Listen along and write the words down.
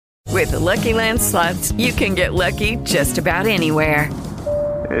With the Lucky Land Slots, you can get lucky just about anywhere.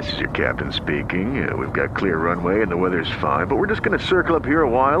 This is your captain speaking. We've got clear runway and the weather's fine, but we're just going to circle up here a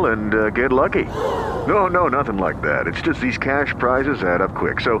while and get lucky. No, nothing like that. It's just these cash prizes add up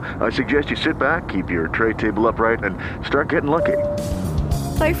quick. So I suggest you sit back, keep your tray table upright, and start getting lucky.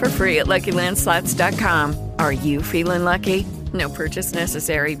 Play for free at LuckyLandSlots.com. Are you feeling lucky? No purchase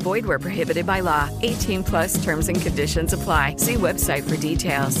necessary. Void where prohibited by law. 18 plus terms and conditions apply. See website for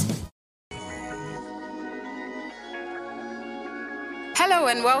details. Hello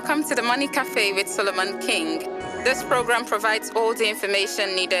and welcome to the Money Cafe with Solomon King. This program provides all the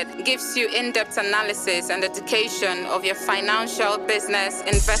information needed, gives you in-depth analysis and education of your financial, business,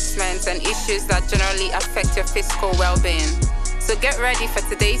 investments, and issues that generally affect your fiscal well-being. So get ready for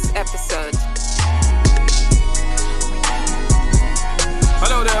today's episode.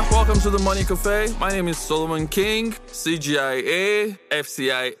 Hello there, welcome to the Money Cafe. My name is Solomon King, CGIA,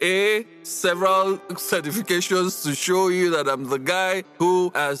 FCIA, several certifications to show you that I'm the guy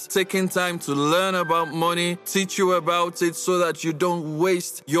who has taken time to learn about money, teach you about it so that you don't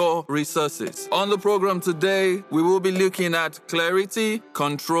waste your resources. On the program today, we will be looking at clarity,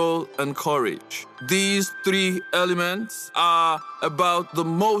 control, and courage. These three elements are about the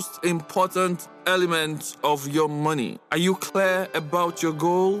most important elements of your money. Are you clear about your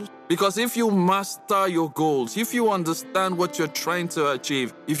goals? Because if you master your goals, if you understand what you're trying to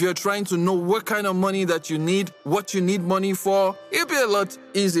achieve, if you're trying to know what kind of money that you need, what you need money for, it'll be a lot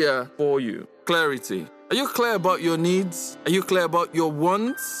easier for you. Clarity. Are you clear about your needs? Are you clear about your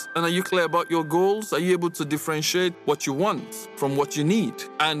wants? And are you clear about your goals? Are you able to differentiate what you want from what you need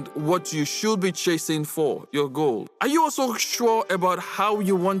and what you should be chasing for, your goal? Are you also sure about how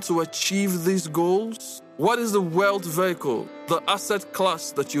you want to achieve these goals? What is the wealth vehicle, the asset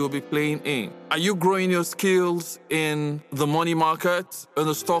class that you will be playing in? Are you growing your skills in the money market, in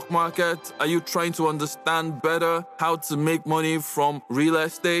the stock market? Are you trying to understand better how to make money from real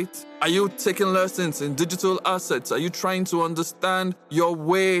estate? Are you taking lessons in digital assets? Are you trying to understand your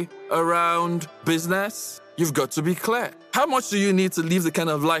way around business? You've got to be clear. How much do you need to live the kind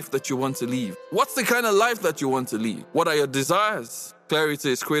of life that you want to live? What's the kind of life that you want to live? What are your desires? Clarity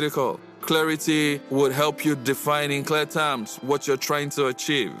is critical. Clarity would help you define in clear terms what you're trying to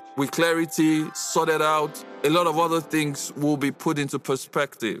achieve. With clarity sorted out, a lot of other things will be put into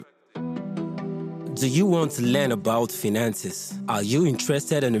perspective. Do you want to learn about finances? Are you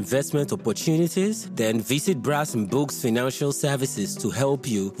interested in investment opportunities? Then visit Brass and Books Financial Services to help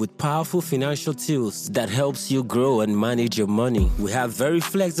you with powerful financial tools that helps you grow and manage your money. We have very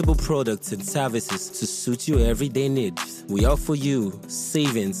flexible products and services to suit your everyday needs. We offer you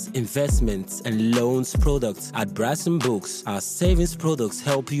savings, investments, and loans products at Brass and Books. Our savings products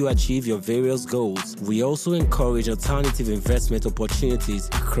help you achieve your various goals. We also encourage alternative investment opportunities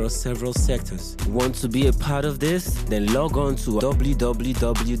across several sectors. Want to be a part of this? Then log on to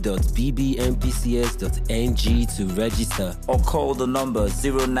www.bbmpcs.ng to register or call the number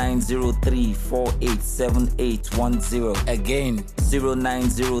 0903-487810. Again,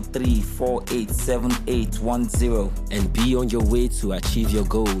 0903-487810. And be on your way to achieve your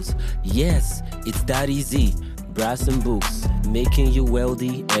goals. Yes, it's that easy. Brass and Books, making you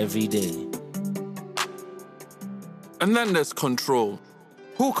wealthy every day. And then there's control.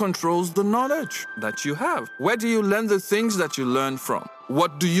 Who controls the knowledge that you have? Where do you learn the things that you learn from?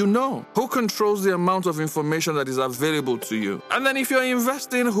 What do you know? Who controls the amount of information that is available to you? And then if you're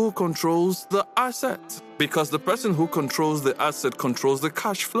investing, who controls the asset? Because the person who controls the asset controls the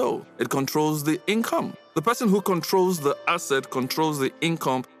cash flow. It controls the income. The person who controls the asset controls the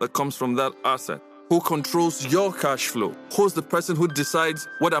income that comes from that asset. Who controls your cash flow? Who's the person who decides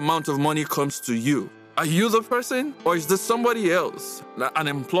what amount of money comes to you? Are you the person, or is this somebody else? An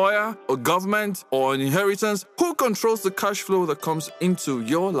employer, a government, or an inheritance? Who controls the cash flow that comes into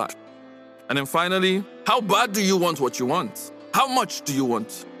your life? And then finally, how bad do you want what you want? How much do you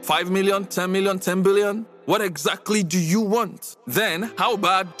want? 5 million, 10 million, 10 billion? What exactly do you want? Then, how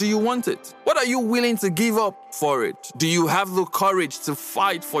bad do you want it? What are you willing to give up for it? Do you have the courage to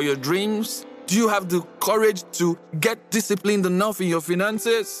fight for your dreams? Do you have the courage to get disciplined enough in your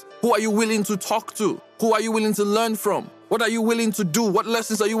finances? Who are you willing to talk to? Who are you willing to learn from? What are you willing to do? What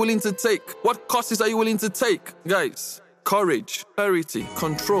lessons are you willing to take? What courses are you willing to take? Guys, courage, clarity,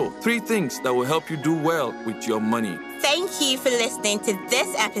 control. 3 things that will help you do well with your money. Thank you for listening to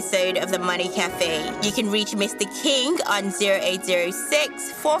this episode of The Money Cafe. You can reach Mr. King on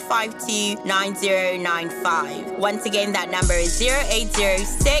 0806 452 9095. Once again, that number is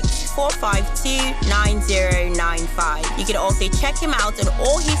 0806 452 9095. You can also check him out on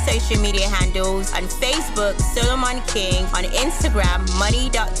all his social media handles on Facebook, Solomon King, on Instagram,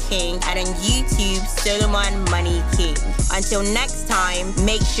 money.king, and on YouTube, Solomon Money King. Until next time,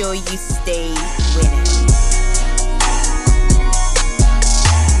 make sure you stay winning.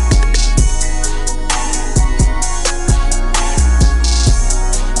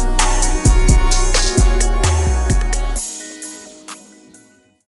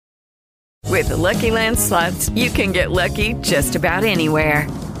 With the Lucky Land Slots, you can get lucky just about anywhere.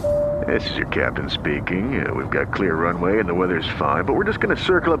 This is your captain speaking. We've got clear runway and the weather's fine, but we're just going to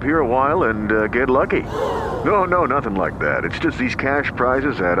circle up here a while and get lucky. No, nothing like that. It's just these cash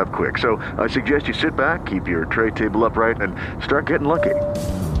prizes add up quick. So I suggest you sit back, keep your tray table upright, and start getting lucky.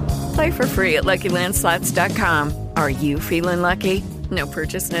 Play for free at LuckyLandSlots.com. Are you feeling lucky? No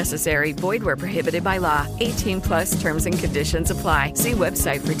purchase necessary. Void where prohibited by law. 18+ terms and conditions apply. See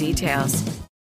website for details.